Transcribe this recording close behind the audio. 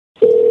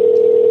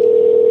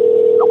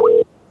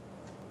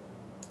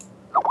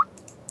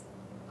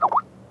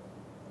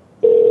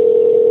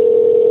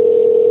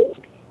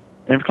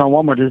Thanks for calling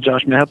Walmart. This is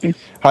Josh. May I help you?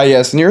 Hi,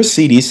 yes. In your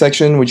CD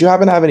section, would you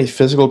happen to have any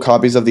physical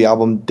copies of the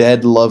album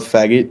Dead Love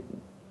Faggot?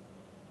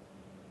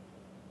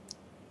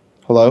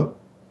 Hello?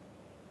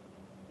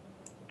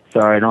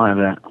 Sorry, I don't have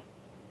that.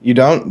 You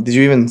don't? Did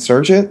you even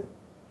search it?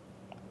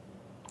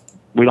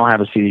 We don't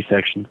have a CD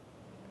section.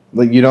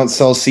 Like, you don't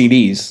sell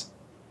CDs?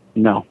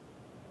 No.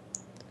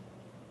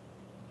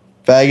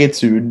 Faggot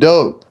too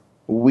dope.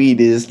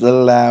 Weed is the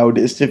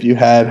loudest. If you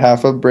had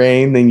half a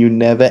brain, then you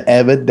never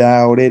ever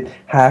doubt it.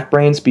 Half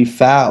brains be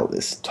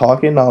foulest.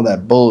 Talking all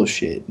that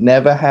bullshit.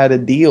 Never had a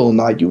deal,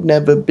 nah, you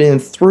never been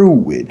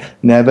through it.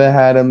 Never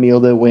had a meal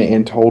that went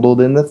and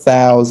totaled in the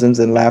thousands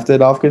and laughed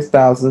it off 'cause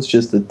thousands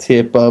just the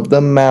tip of the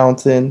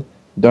mountain.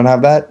 Don't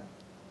have that?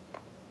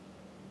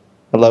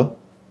 Hello?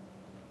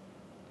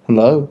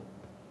 Hello?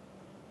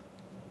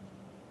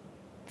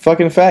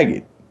 Fucking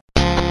faggot.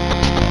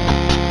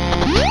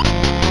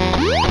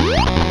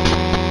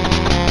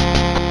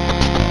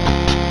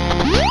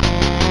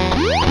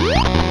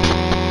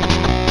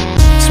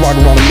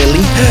 Swagger on a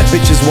milli,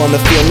 bitches wanna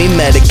feel me.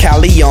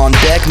 Medicali on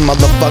deck,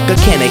 motherfucker,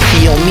 can it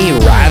heal me?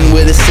 Riding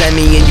with a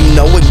semi and you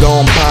know it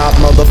gon' pop.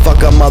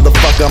 Motherfucker,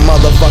 motherfucker,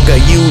 motherfucker,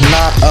 you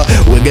not a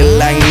wiggle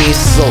like me.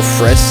 So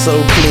fresh,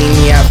 so clean,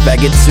 yeah,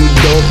 faggot too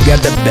dope.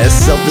 Got the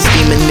best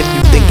self-esteem, and if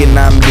you thinking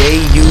I'm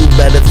gay, you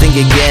better think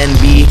again,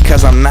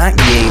 because I'm not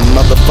gay.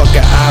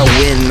 Motherfucker, I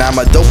win, I'm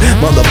a dope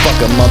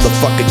motherfucker.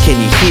 Motherfucker, can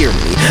you hear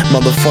me?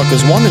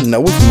 Motherfuckers wanna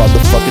know if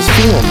motherfuckers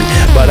feel me,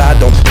 but I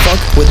don't fuck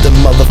with the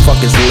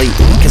motherfuckers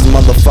lately, cause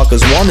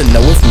motherfuckers wanna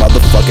know if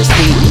motherfuckers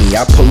hate me.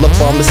 I pull up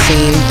on the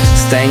scene,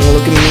 stang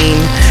looking mean,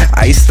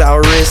 iced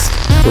out wrist,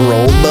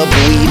 rolled up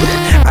weed.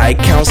 I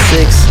count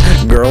 6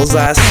 girls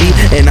I see,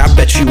 and I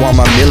bet you on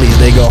my millies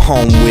they go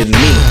home with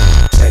me.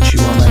 Bet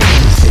you on my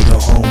millies they go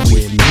home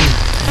with me.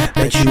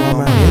 Bet you on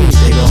my millies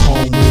they go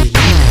home with me.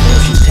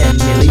 Bet you 10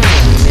 milli,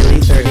 20 milli,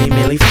 30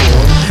 milli,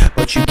 4.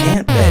 But you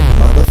can't bet,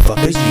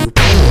 motherfuckers, you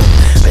poor.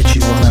 Bet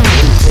you on my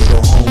millies they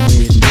go home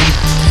with me.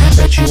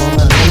 Bet you on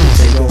my millies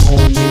they go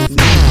home with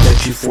me.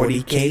 Bet you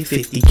 40K,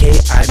 50K,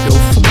 I'd go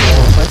for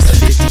more. What's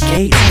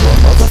 50K to a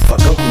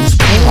motherfucker who's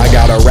poor? I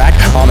got a rack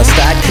on a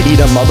stack, eat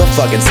a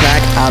motherfucking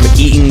snack. I'm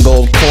eating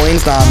gold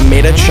coins, I'm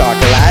made of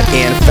chocolate.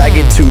 And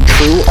faggot too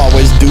true,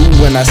 always do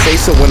when I say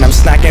so. When I'm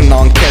snacking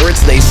on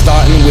carrots, they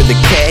starting with a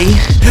K.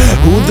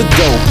 Who the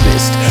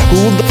dopest?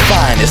 Who the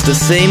finest? The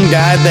same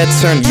guy that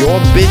turned your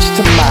bitch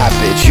to my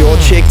bitch, your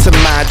chick to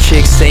my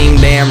chick. Same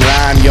damn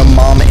rhyme, your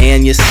mom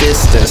and your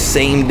sister,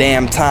 same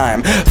damn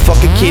time.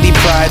 Fuck a Kitty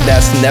Pryde,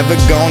 that's never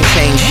gonna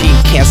change. She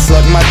can't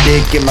suck my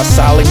dick in my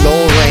solid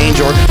gold range,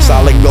 or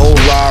solid gold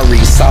Rari,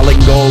 solid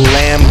gold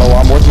Lambo.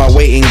 I'm worth my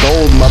weight in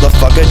gold,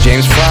 motherfucker,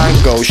 James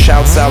Franco.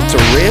 Shouts out to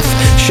Riff,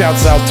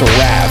 shouts out to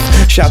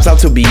Raph, shouts out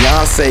to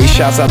Beyonce,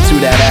 shouts out to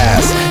that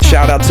ass.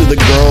 Shout out to the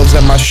girls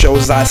at my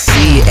shows I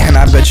see, and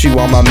I bet you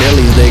on my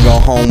millies they go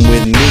home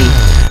with me.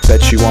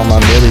 Bet you on my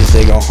millies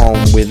they go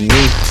home with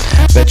me.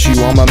 Bet you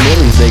on my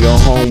millies they go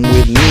home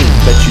with me.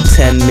 Bet you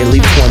 10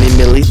 milli, 20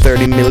 milli,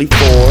 30 milli,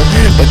 4.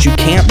 But you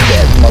can't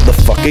bet,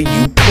 motherfucker,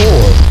 you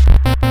poor.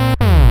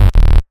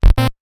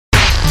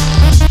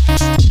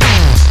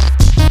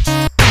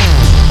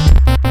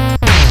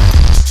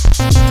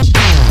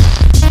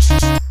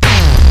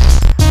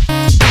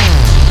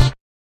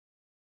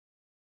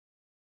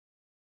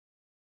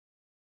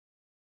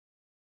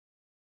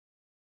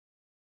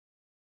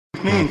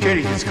 Me and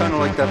Kitty, it's kind of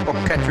like that book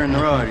Catcher in the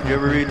Rye. Did you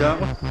ever read that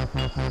one?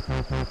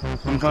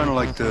 I'm kind of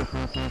like the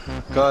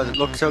guy that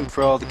looks out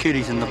for all the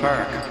kitties in the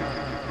park.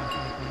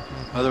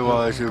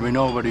 Otherwise, there'll be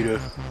nobody to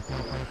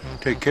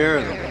take care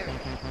of them.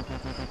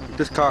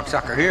 This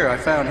cocksucker here, I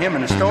found him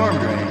in a storm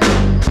drain.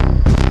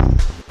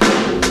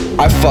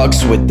 I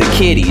fucks with the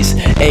kitties,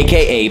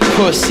 aka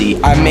pussy.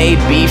 I may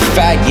be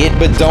faggot,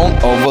 but don't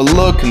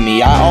overlook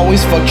me. I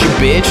always fuck your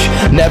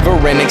bitch, never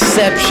an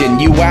exception.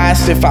 You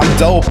asked if I'm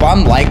dope,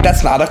 I'm like,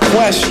 that's not a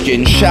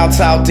question. Shouts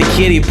out to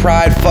Kitty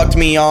Pryde, fucked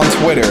me on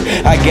Twitter.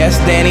 I guess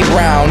Danny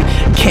Brown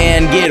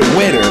can get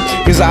witter,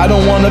 cause I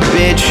don't want a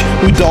bitch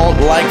who don't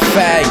like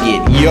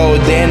faggot. Yo,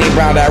 Danny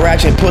Brown, that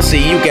ratchet pussy,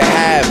 you can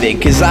have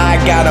it, cause I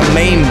got a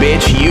main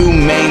bitch, you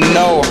may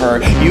know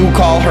her. You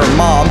call her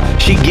mom,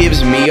 she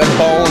gives me a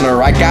boner.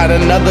 I got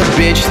another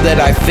bitch that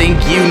I think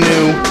you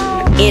knew.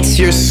 It's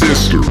your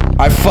sister.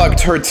 I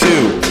fucked her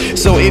too.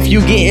 So if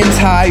you getting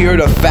tired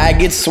of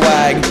faggot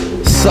swag,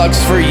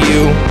 sucks for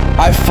you.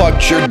 I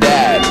fucked your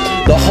dad.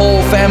 The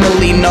whole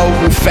family know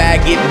who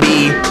faggot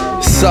be.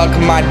 Suck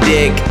my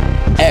dick,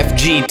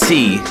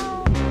 FGT.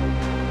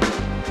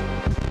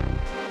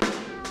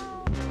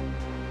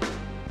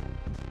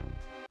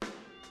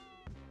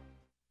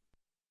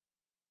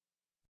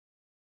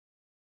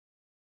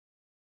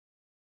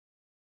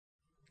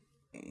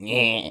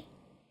 Yeah.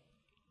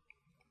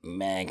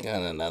 Back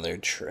on another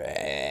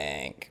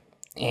track.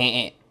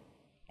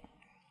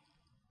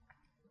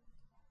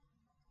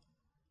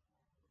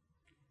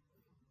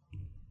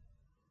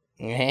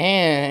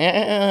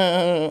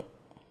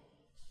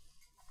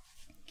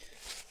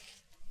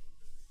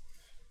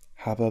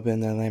 Hop up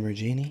in that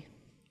Lamborghini,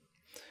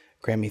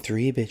 grab me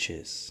 3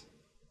 bitches,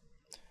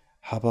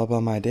 Hop up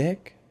on my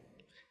dick?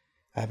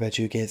 I bet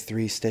you get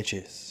 3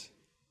 stitches.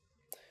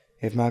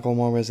 If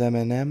Macklemore was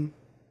Eminem,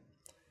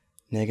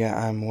 nigga,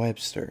 I'm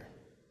Webster.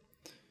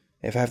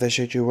 If half the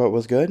shit you wrote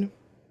was good,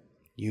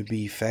 you'd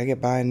be faggot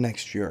by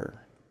next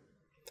year.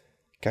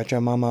 Got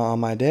your mama on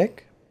my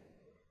dick?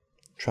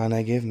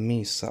 Tryna give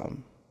me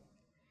some.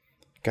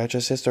 Got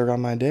your sister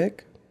on my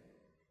dick?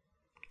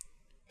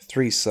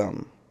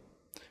 Threesome.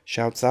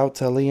 Shouts out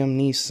to Liam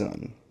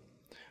Neeson.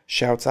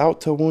 Shouts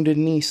out to Wounded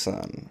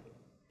Neeson.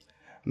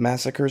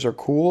 Massacres are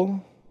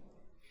cool.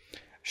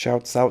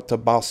 Shouts out to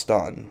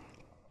Boston.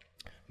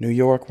 New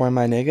York, where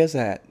my niggas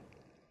at?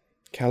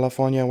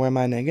 California, where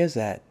my niggas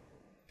at?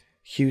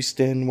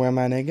 Houston, where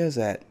my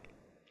niggas at?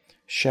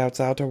 Shouts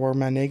out to where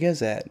my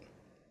niggas at.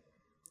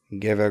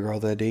 Give a girl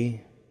the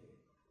D.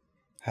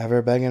 Have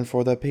her begging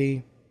for the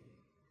P.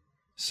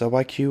 So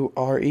I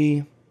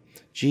QRE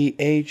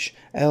GHLYV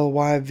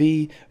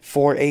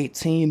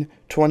 418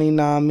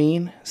 29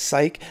 mean.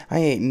 Psych, I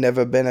ain't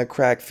never been a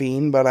crack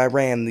fiend, but I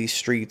ran these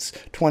streets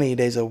 20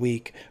 days a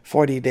week,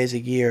 40 days a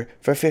year,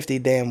 for 50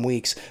 damn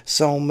weeks.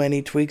 So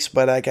many tweaks,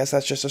 but I guess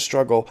that's just a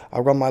struggle. I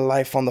run my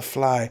life on the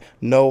fly,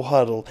 no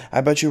huddle.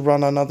 I bet you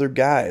run on other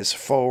guys,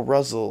 faux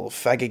ruzzle.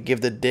 Faggot, give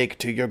the dick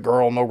to your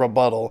girl, no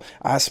rebuttal.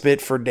 I spit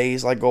for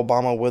days like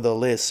Obama with a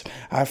lisp.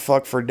 I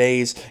fuck for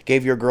days,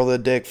 gave your girl the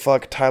dick.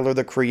 Fuck Tyler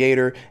the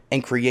Creator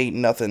and create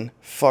nothing.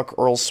 Fuck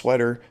Earl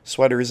Sweater,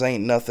 sweaters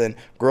ain't nothing.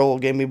 Girl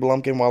gave me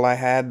Blumpkin while I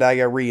had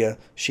diarrhea.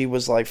 She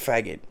was like,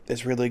 faggot,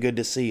 it's really good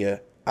to see ya.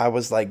 I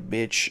was like,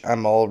 bitch,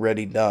 I'm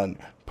already done.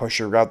 Push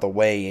her out the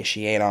way and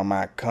she ain't on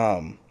my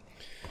cum.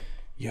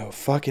 Yo,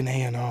 fucking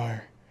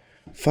A&R.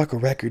 Fuck a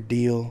record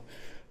deal.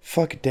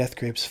 Fuck Death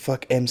Grips.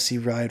 Fuck MC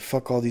Ride.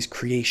 Fuck all these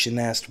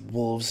creation-ass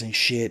wolves and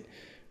shit.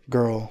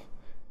 Girl,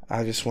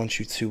 I just want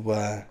you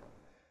to,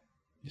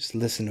 just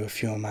listen to a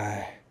few of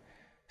my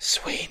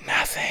sweet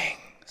nothings.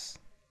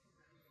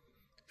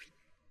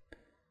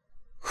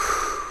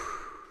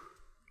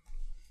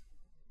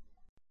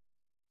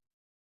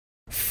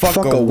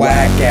 Fuck a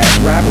whack-ass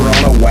rapper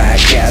on a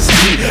whack-ass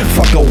beat.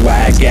 Fuck a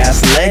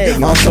whack-ass leg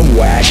on some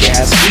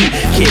whack-ass feet.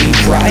 Kitty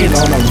Pryde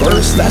on a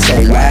verse, that's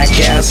a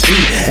whack-ass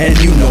feat. And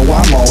you know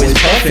I'm always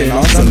puffin'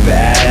 on some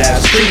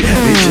badass street.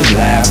 Bitches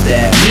laughed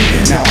at me,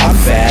 now I'm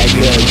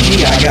faggot G.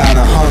 I got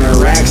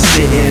 100 racks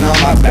sitting on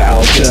my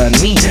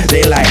balcony.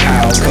 They like,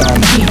 how come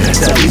he?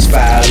 Tell these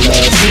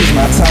fallacies,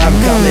 my time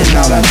coming,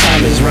 now that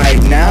time is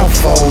right now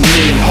for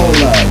me.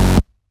 Hold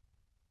up.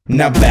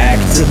 Now back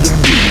to the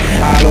beat.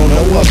 I don't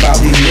know about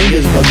these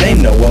niggas, but they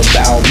know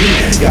about me.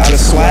 Got a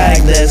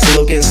swag that's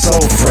looking so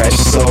fresh,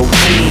 so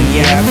clean.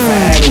 Yeah,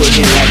 fag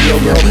looking like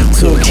your girl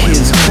took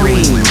his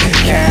cream.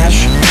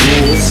 Cash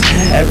rules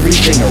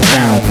everything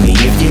around me.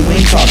 If you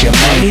ain't talking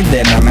money,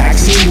 then I'm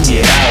asking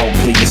you get out,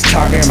 please.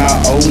 Talking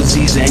about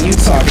OZs and you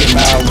talking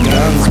about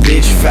guns.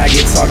 Bitch,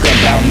 faggot, talk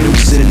about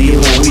nukes and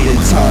dealing weed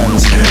in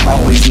tons.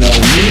 Always know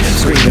me,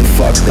 screaming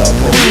fuck the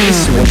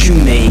police. What you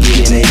make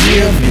it in a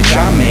year, bitch,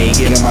 I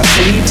make it in my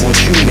sleep. What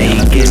you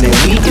make in a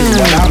week is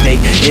what I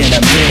make in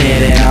a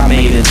minute. And I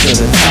made it to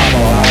the top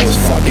while I was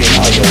fucking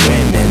all your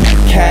women.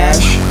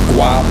 Cash,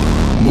 guap,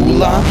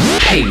 moolah,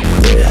 paper.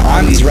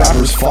 I'm these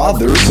rappers'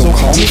 father, so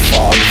call me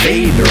Fag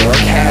Vader or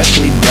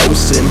Cashley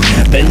Dosen,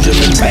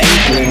 Benjamin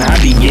Franklin. I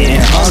be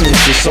getting hundreds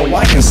just so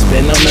I can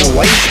spend them and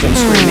waste them.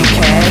 Screaming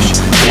cash,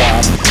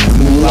 guap,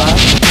 moolah,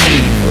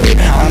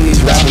 paper. I'm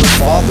these rappers'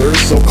 father,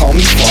 so call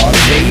me Fag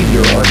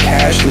Vader or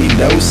Cashley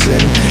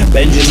Dosen,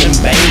 Benjamin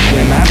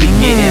Franklin. I be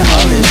getting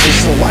hundreds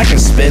just so I can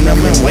spend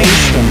them and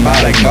waste them. By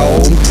the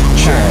gold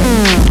chain,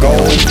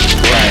 gold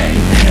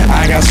ring.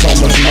 I got so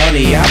much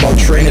money, I bought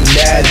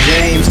Trinidad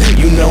James.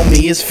 You know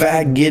me as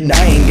Faggot,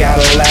 I ain't got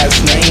a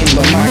last name,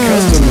 but my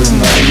customers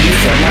know me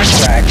for my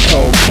crack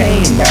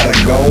cocaine. Got a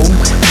gold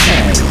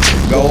chain,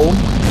 gold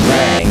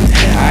ring.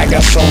 I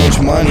got so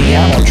much money,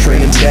 I'm on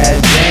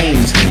Trinidad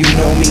James. You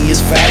know me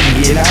as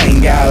Faggot, I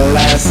ain't got a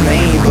last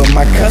name, but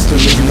my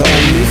customers know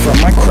me from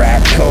my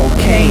crack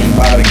cocaine.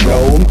 By the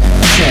gold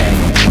chain,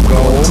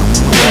 gold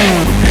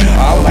ring.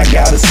 All I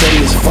gotta say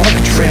is fuck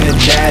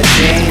Trinidad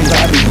James.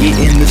 I be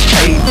getting this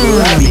paper,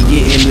 I be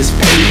getting this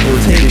paper.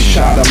 Take a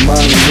shot of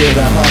money with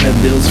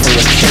 100 bills for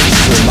a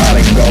chaser. By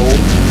the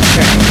gold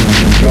chain,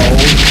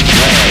 gold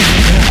ring.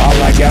 All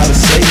I gotta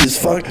say is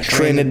fuck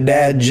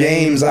Trinidad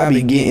James. I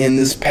be getting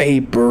this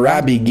paper,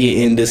 I be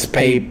getting this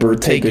paper.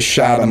 Take a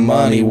shot of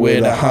money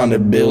with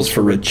 100 bills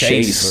for a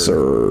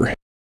chaser.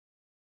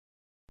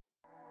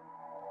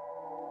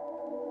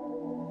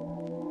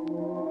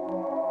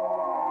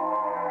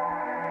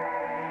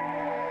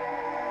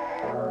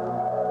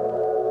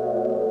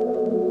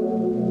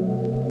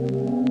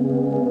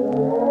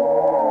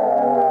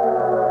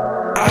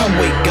 I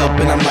wait wake up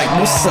and I'm like,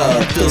 what's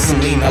up? Feel some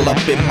lean all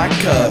up in my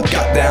cup.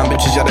 Got down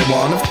bitches, yeah, they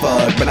wanna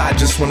fuck, but I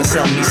just wanna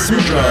sell me some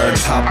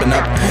drugs. Hopping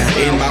up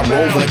in my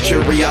Rover,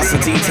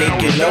 curiosity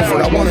taking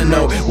over. I wanna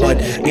know what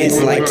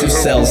it's like to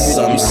sell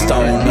some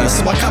stoner.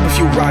 So I cop a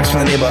few rocks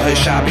from the neighborhood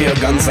shop. Hear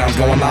gun sounds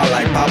going out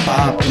like pop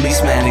pop.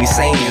 Policeman, he's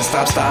saying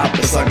stop, stop.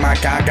 It's like my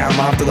cock. I'm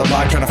off to the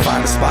block trying to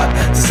find a spot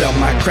to sell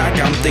my crack.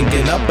 I'm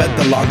thinking up at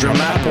the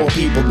laundromat. Poor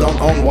people don't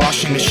own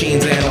washing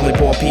machines, and only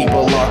poor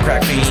people are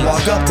crack fiends.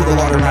 Walk up to the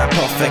laundromat,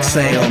 perfect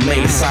sale.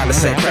 Made a sign to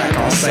say crack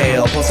on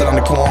sale. Posted on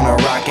the corner,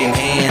 rocking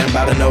hand.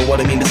 About to know what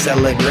it mean to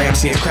sell a gram.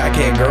 See a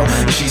crackhead girl,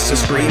 and she's still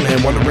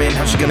screaming, wondering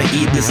how she gonna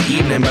eat this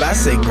evening. But I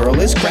say, girl,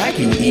 it's crack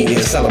you eating.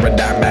 Sell her a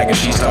dime bag and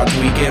she start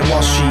tweaking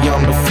while she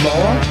on the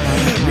floor,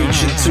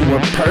 reach into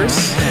her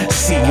purse,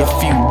 see a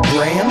few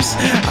grams.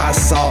 I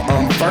saw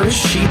first,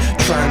 she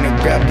trying to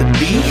grab the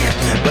B,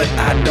 but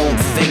I don't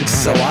think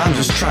so. I'm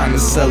just trying to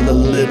sell a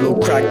little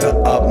crack to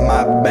up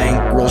my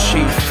bankroll.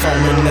 She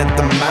foaming at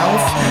the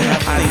mouth,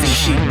 I think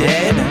she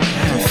dead.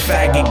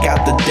 Faggot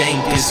got the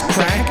dankest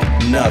crack,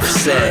 enough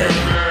said.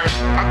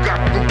 I got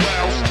the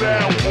wild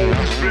style,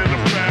 always been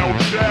a foul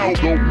child.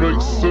 Don't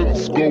make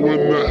sense going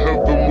to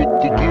heaven with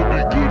the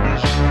goody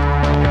goodies.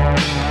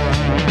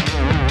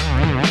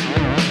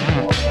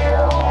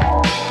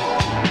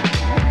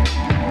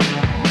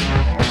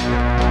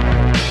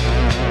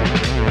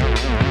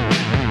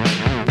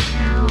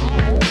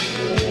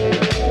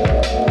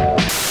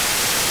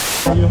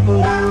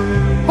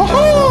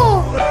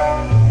 Oh,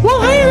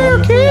 well, hey there,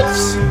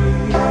 kids.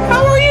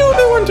 How are you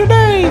doing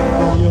today?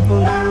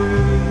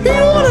 Do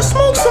you want to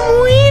smoke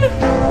some weed?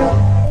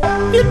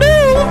 You do?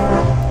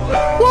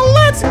 Well,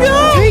 let's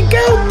go. Take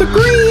out the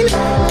green,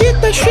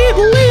 get the shit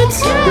lit.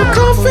 You're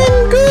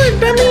coughing good,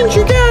 that means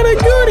you got a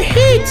good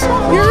hit.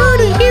 You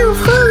heard it here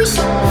first.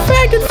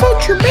 Faggot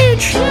fucked your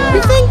bitch.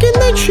 You're thinking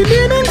that she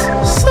didn't?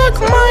 Suck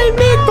my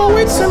dick, though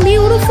it's a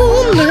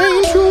beautiful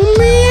night to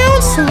be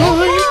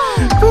outside.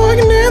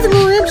 Fucking death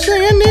grips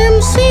and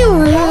MC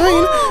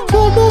Ryan.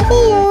 Fuck the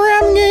whole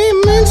rap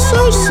game, it's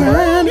so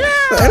sad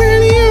that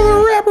any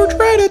other rapper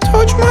try to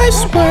touch my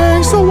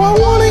swag. So I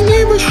wanna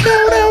give a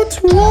shout out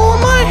to all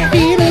my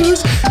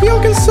haters.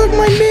 Y'all can suck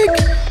my dick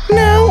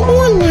now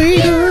or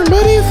later,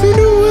 but if you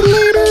do it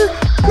later,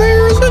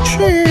 there's a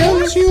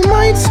chance you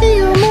might see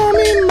your mom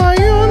in my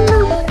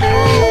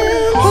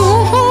underpants.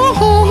 Ho ho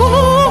ho ho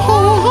ho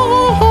ho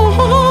ho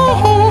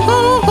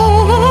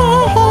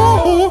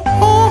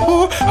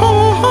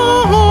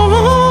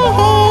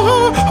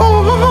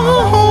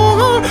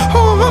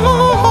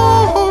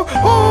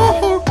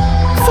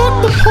fuck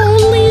the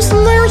police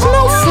and there's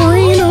no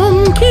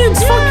freedom. Kids,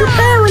 fuck your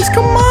parents,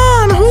 come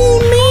on, who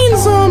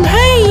needs them?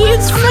 Hey,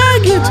 it's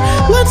Faggot,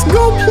 let's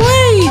go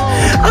play.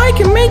 I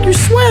can make you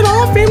sweat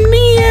off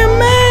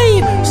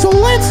MDMA. So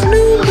let's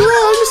do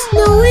drugs,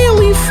 they're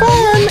really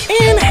fun.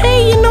 And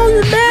hey, you know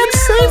your dad's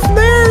safe,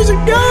 there's a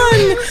gun.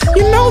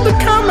 You know the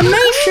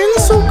combination,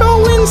 so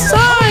go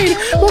inside.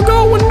 We'll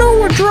go and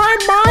do a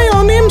drive-by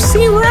on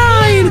MC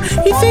Ride.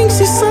 He thinks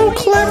he's so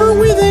clever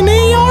with an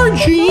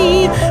ARG,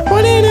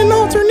 but in an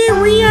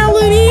alternate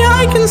reality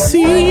I can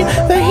see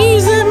that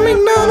he's at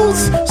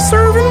McDonald's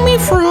serving me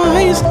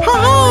fries.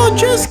 Haha,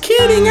 just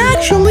kidding,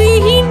 actually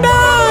he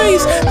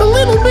dies. The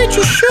little bitch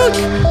is shook,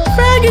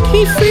 Faggot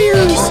he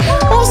fears.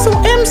 Also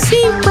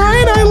MC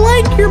Pride, I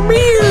like your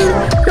beard.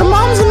 Your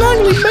mom's an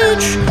ugly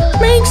bitch,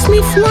 makes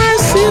me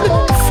flaccid.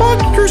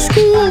 Fuck your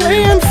school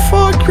and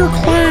fuck your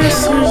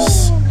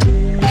classes.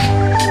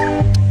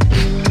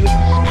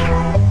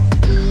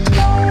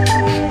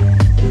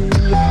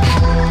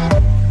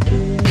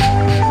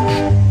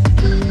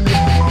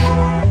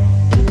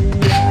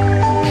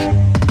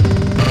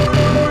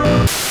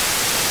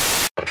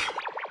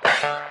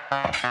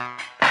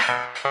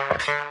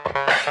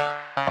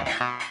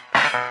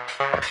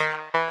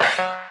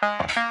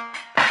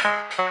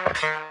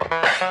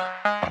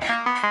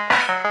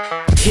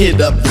 Hit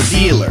up the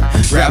dealer,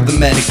 grab the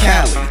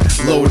Medicali,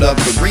 load up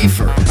the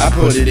reefer, I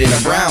put it in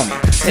a brownie.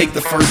 Take the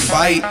first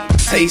bite,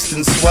 taste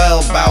and swell.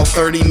 About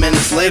 30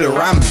 minutes later,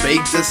 I'm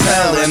baked as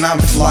hell and I'm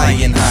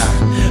flying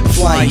high,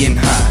 flying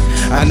high.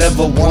 I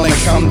never wanna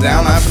come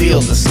down, I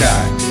feel the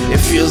sky. It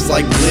feels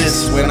like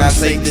bliss when I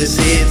take this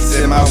hits,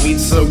 and my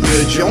weed's so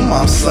good, your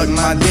mom sucked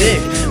my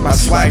dick. My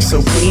swag's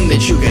so clean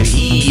that you can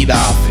eat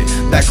off it.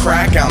 That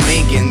crack I'm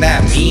making,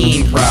 that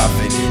mean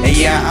profit. And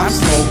yeah, I'm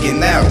smoking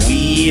that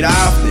weed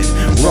often.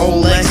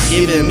 Rolex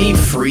giving me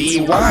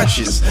free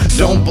watches.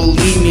 Don't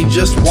believe me,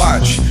 just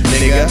watch,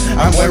 nigga.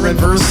 I'm wearing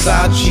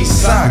Versace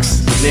socks,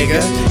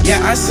 nigga.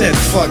 Yeah, I said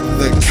fuck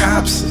the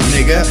cops,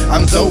 nigga.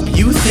 I'm dope,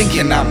 you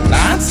thinking I'm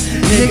not,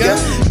 nigga?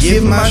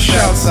 Give my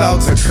shouts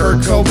out to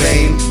Kurt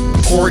Cobain.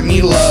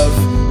 Courtney Love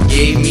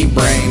gave me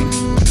brain.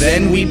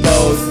 Then we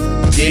both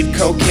did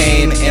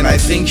cocaine, and I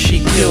think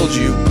she killed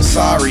you.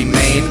 Sorry,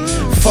 Maine.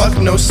 Fuck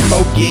no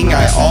smoking,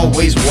 I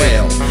always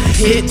wail.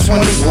 Hit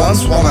 20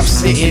 blunts while I'm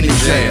sitting in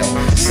jail.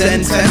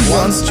 Send 10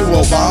 blunts to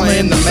Obama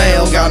in the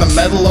mail. Got a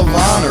Medal of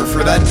Honor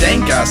for that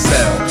dank I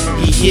sell.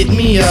 He hit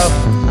me up,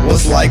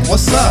 was like,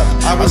 what's up?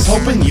 I was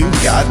hoping you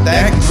got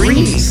that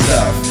greeny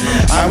stuff.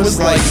 I was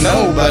like,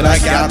 no, but I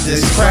got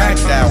this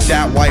cracked out.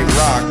 That white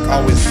rock,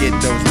 always get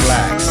those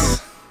blacks.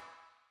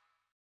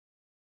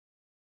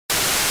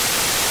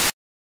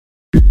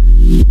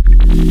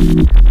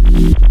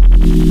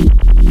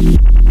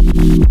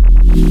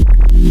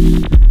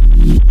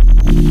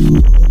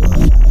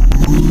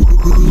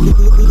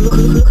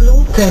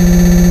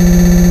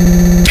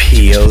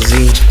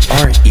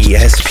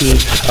 PLZRESPODNE.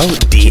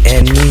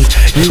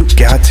 You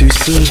got to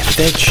see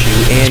that you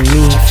and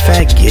me,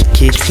 faggot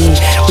kitty,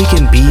 we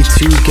can be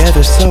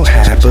together so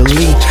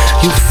happily.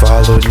 You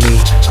followed me,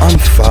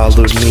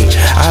 unfollowed me.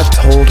 I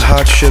told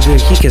Hot Sugar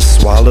he can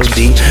swallow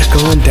D.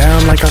 Going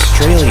down like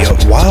Australia,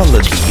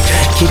 wallaby.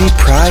 Kitty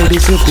Pryde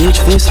is a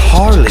bitch, this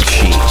harlot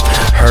she.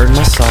 Heard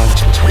my song,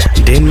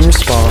 didn't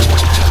respond.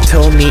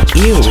 Told me,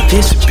 ew,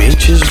 this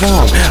bitch is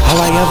wrong. All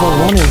I ever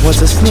wanted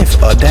was a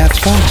sniff of that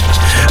funk.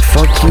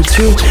 Fuck you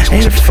too,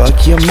 and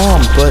fuck your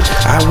mom. But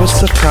I was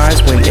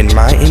surprised when in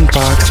my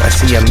inbox I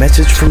see a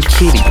message from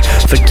Kitty.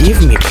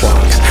 Forgive me,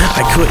 plugs.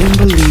 I couldn't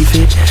believe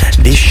it.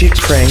 This shit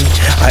cray.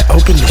 I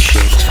opened the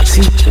shit.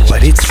 See what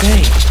it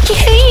say.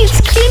 Hey,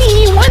 it's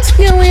Kitty. What's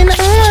going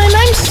on?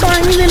 I'm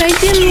sorry that I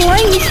didn't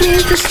like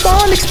you.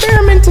 Respond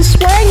experimental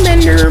swag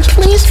vendor.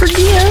 Please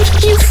forgive.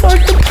 You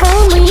fucked the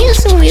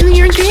police with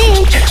your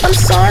dick. I'm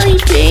sorry,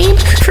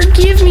 babe.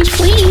 Forgive me,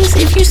 please.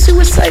 If you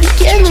suicide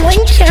again,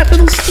 like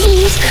capital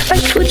C's, I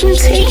couldn't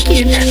take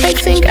it. I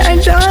think I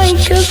died,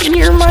 cause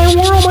you're my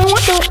world. I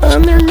want no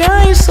other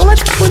guys. So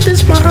let's put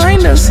this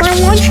behind us. I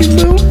want you,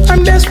 boo.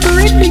 I'm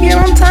desperate to get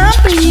on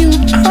top of you.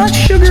 Hot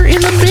Sugar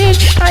is a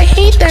bitch. I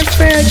hate that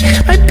fag.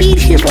 I beat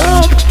him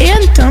up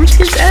and dumped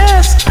his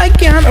ass. I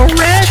got a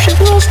rash. It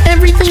blows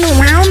everything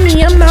around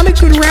me. I'm not a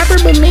good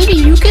rapper, but maybe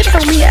you could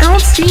help me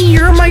out. See,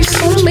 you're my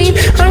soulmate.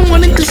 I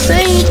wanted to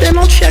say, then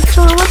I'll check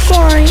for a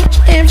reply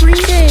every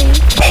day.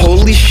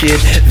 Holy shit,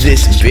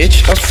 this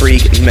bitch a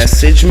freak.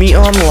 Message me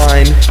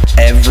online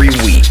every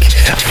week.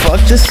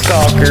 Fuck the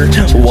stalker,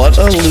 what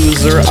a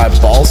loser. I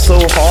ball so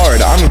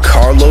hard, I'm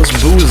Carlos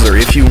Boozer.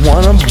 If you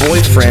want a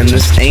boyfriend,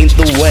 this ain't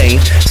the way.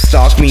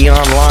 Stalk me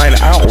online,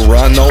 I'll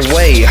run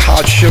away.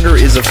 Hot Sugar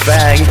is a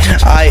fag,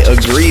 I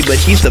agree, but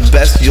he's the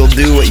best you'll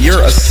do.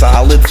 You're a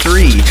solid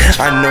 3.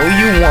 I know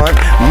you want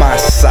my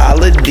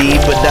solid D,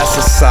 but that's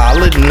a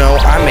solid no.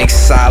 I make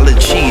solid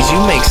cheese.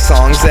 You make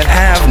songs that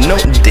have no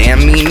damn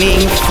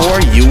meaning.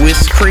 For you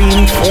it's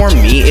cream, for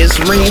me it's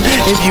ream.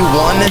 If you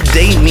wanna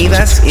date me,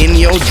 that's in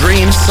your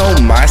dreams. So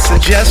my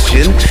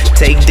suggestion,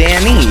 take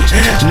Danny.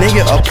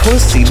 Nigga a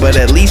pussy, but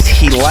at least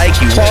he like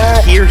you.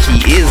 And here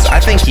he is, I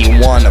think he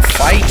wanna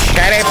fight.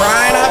 Kitty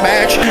Pryde a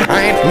bitch,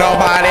 ain't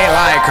nobody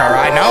like her.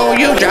 I know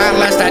you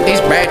jealous that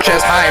these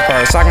bitches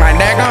hyper. Suck my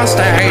dick on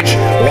stage,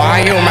 why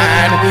you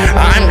mad?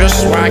 I'm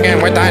just swagging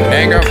with that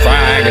nigga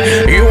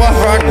fag. You a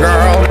fuck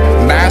girl,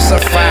 that's a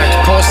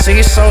fact.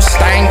 Pussy so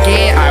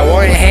stanky, I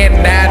wouldn't hit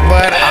that,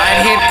 but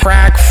I'd hit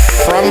crack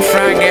from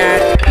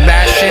Faggot.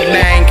 That shit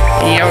dank,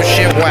 yo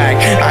shit whack.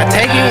 I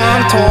take you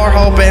on tour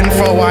hoping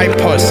for white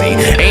pussy.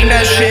 Eat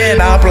that shit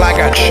up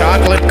like a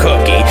chocolate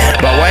cookie.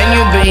 But when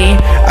you be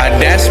a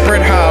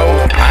desperate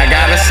hoe, I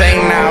gotta say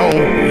no,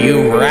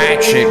 you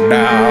ratchet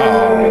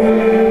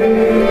dog.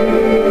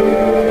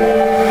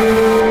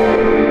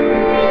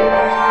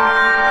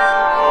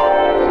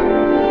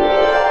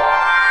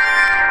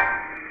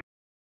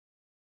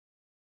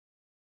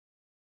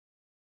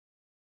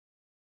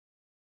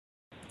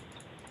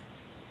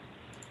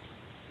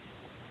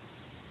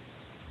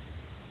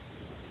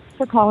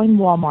 For calling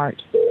Walmart.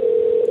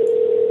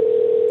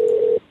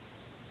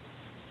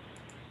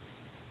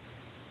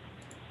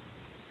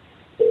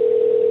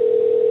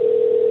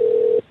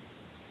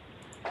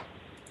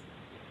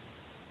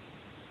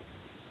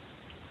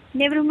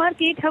 Neighborhood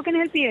Market, how can I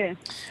help you?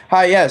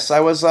 Hi, yes, I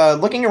was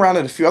looking around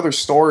at a few other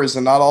stores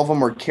and not all of them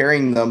were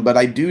carrying them, but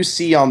I do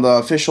see on the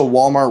official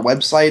Walmart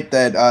website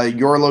that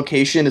your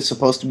location is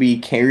supposed to be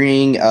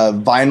carrying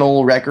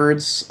vinyl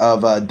records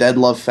of Dead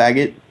Love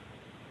Faggot.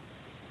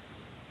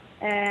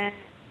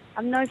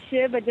 I'm not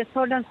sure, but just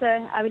hold on,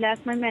 sir. I will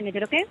ask my manager,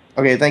 okay?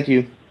 Okay, thank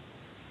you.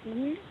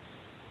 Mm-hmm.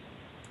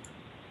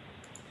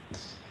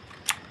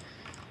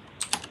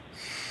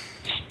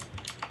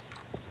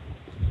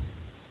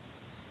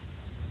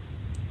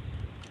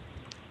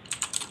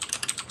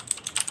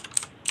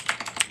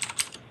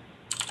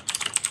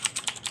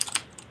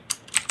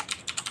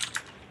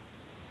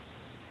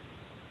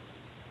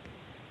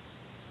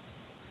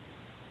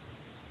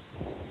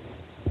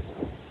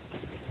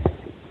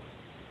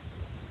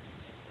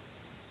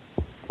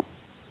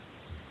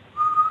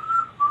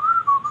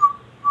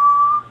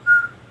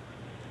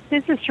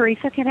 This is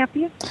Teresa. Can I help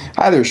you?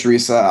 Hi there,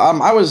 Teresa.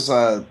 I was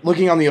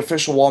looking on the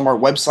official Walmart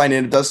website,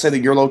 and it does say that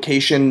your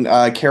location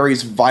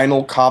carries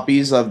vinyl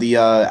copies of the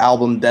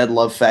album Dead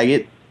Love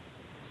Faggot.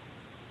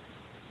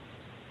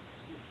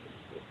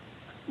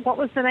 What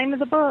was the name of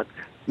the book?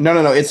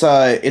 No. It's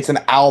an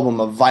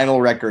album, a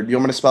vinyl record. Do you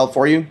want me to spell it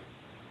for you?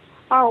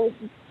 Oh,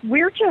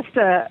 We're just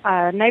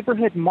a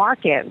neighborhood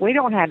market. We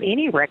don't have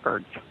any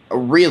records.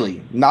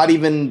 Really? Not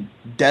even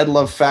Dead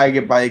Love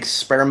Faggot by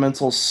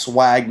experimental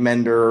swag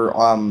mender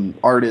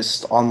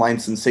artist online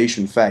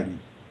sensation Faggot?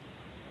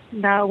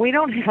 No, we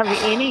don't have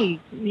any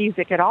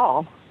music at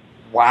all.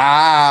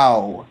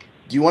 Wow.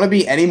 Do you want to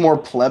be any more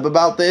pleb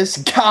about this?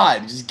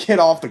 God, just get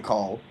off the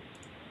call.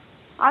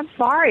 I'm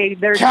sorry.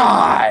 There's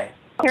God!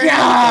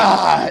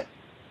 God!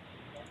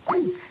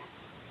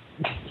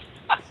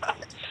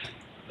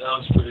 That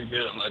was pretty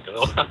good, I'm not gonna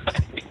lie.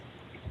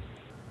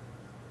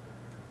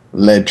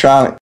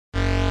 Electronic.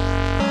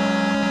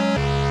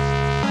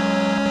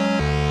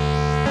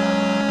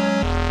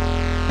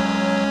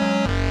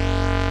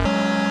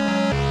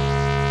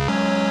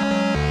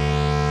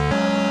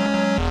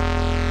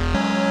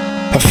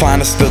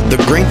 Finest of the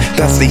green,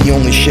 that's the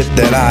only shit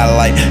that I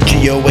like.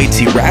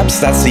 GOAT raps,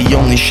 that's the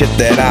only shit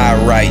that I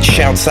write.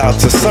 Shouts out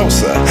to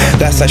Sosa,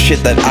 that's that shit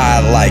that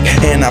I like.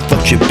 And I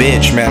fucked your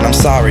bitch, man, I'm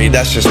sorry,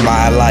 that's just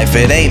my life.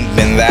 It ain't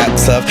been that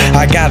tough,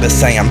 I gotta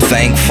say I'm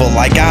thankful.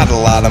 I got a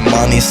lot of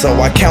money, so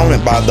I count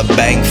it by the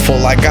bank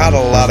full. I got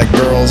a lot of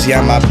girls, yeah,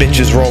 my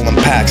bitches rolling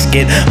packs.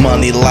 Get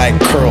money like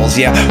curls,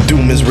 yeah,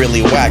 Doom is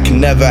really whack.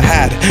 Never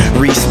had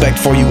respect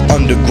for you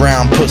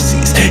underground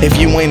pussies. If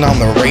you ain't on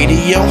the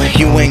radio,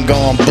 you ain't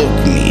gon'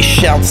 book me.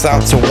 Shouts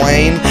out to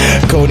Wayne,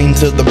 coding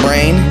to the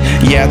brain.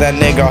 Yeah, that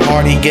nigga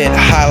Hardy get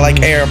high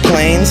like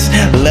airplanes.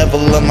 Level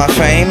of my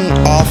fame,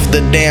 off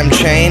the damn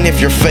chain. If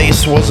your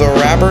face was a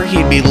rapper,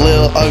 he'd be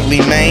Lil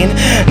Ugly Mane.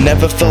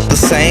 Never felt the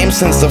same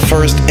since the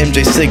first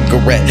MJ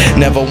cigarette.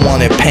 Never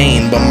wanted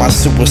pain, but my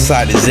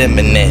suicide is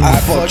imminent. I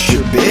fucked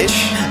your bitch,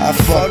 I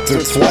fucked her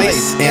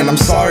twice. And I'm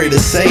sorry to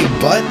say,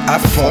 but I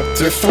fucked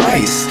her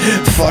thrice.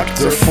 Fucked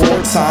her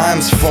 4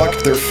 times,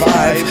 fucked her 5.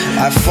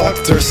 I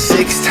fucked her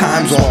 6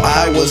 times while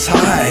I was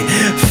high.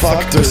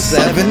 Fucked her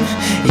 7,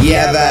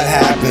 yeah, that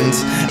happened.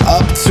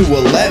 Up to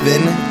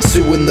 11,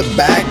 2 in the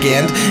back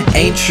end.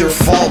 Ain't your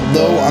fault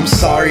though, I'm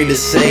sorry to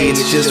say.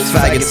 It's just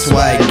faggot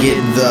swag, get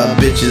the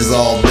bitches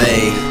all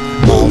day.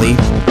 Molly,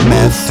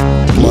 meth,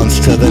 blunts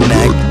to the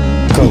neck.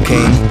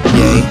 Cocaine,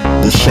 yay,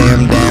 the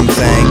same damn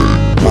thing.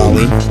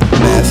 Molly,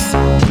 meth,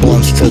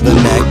 blunts to the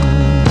neck.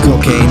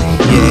 Cocaine,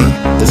 yay,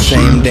 the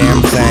same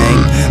damn thing.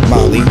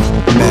 Molly,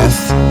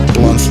 meth,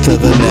 blunts to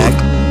the neck.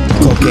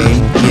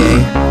 Cocaine, yay,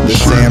 the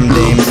same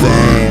damn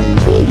thing.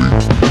 Molly,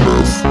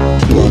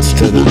 meth, Blunts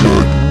to the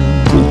neck.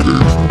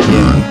 cocaine,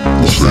 Yay,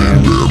 the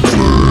same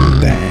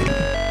damn thing.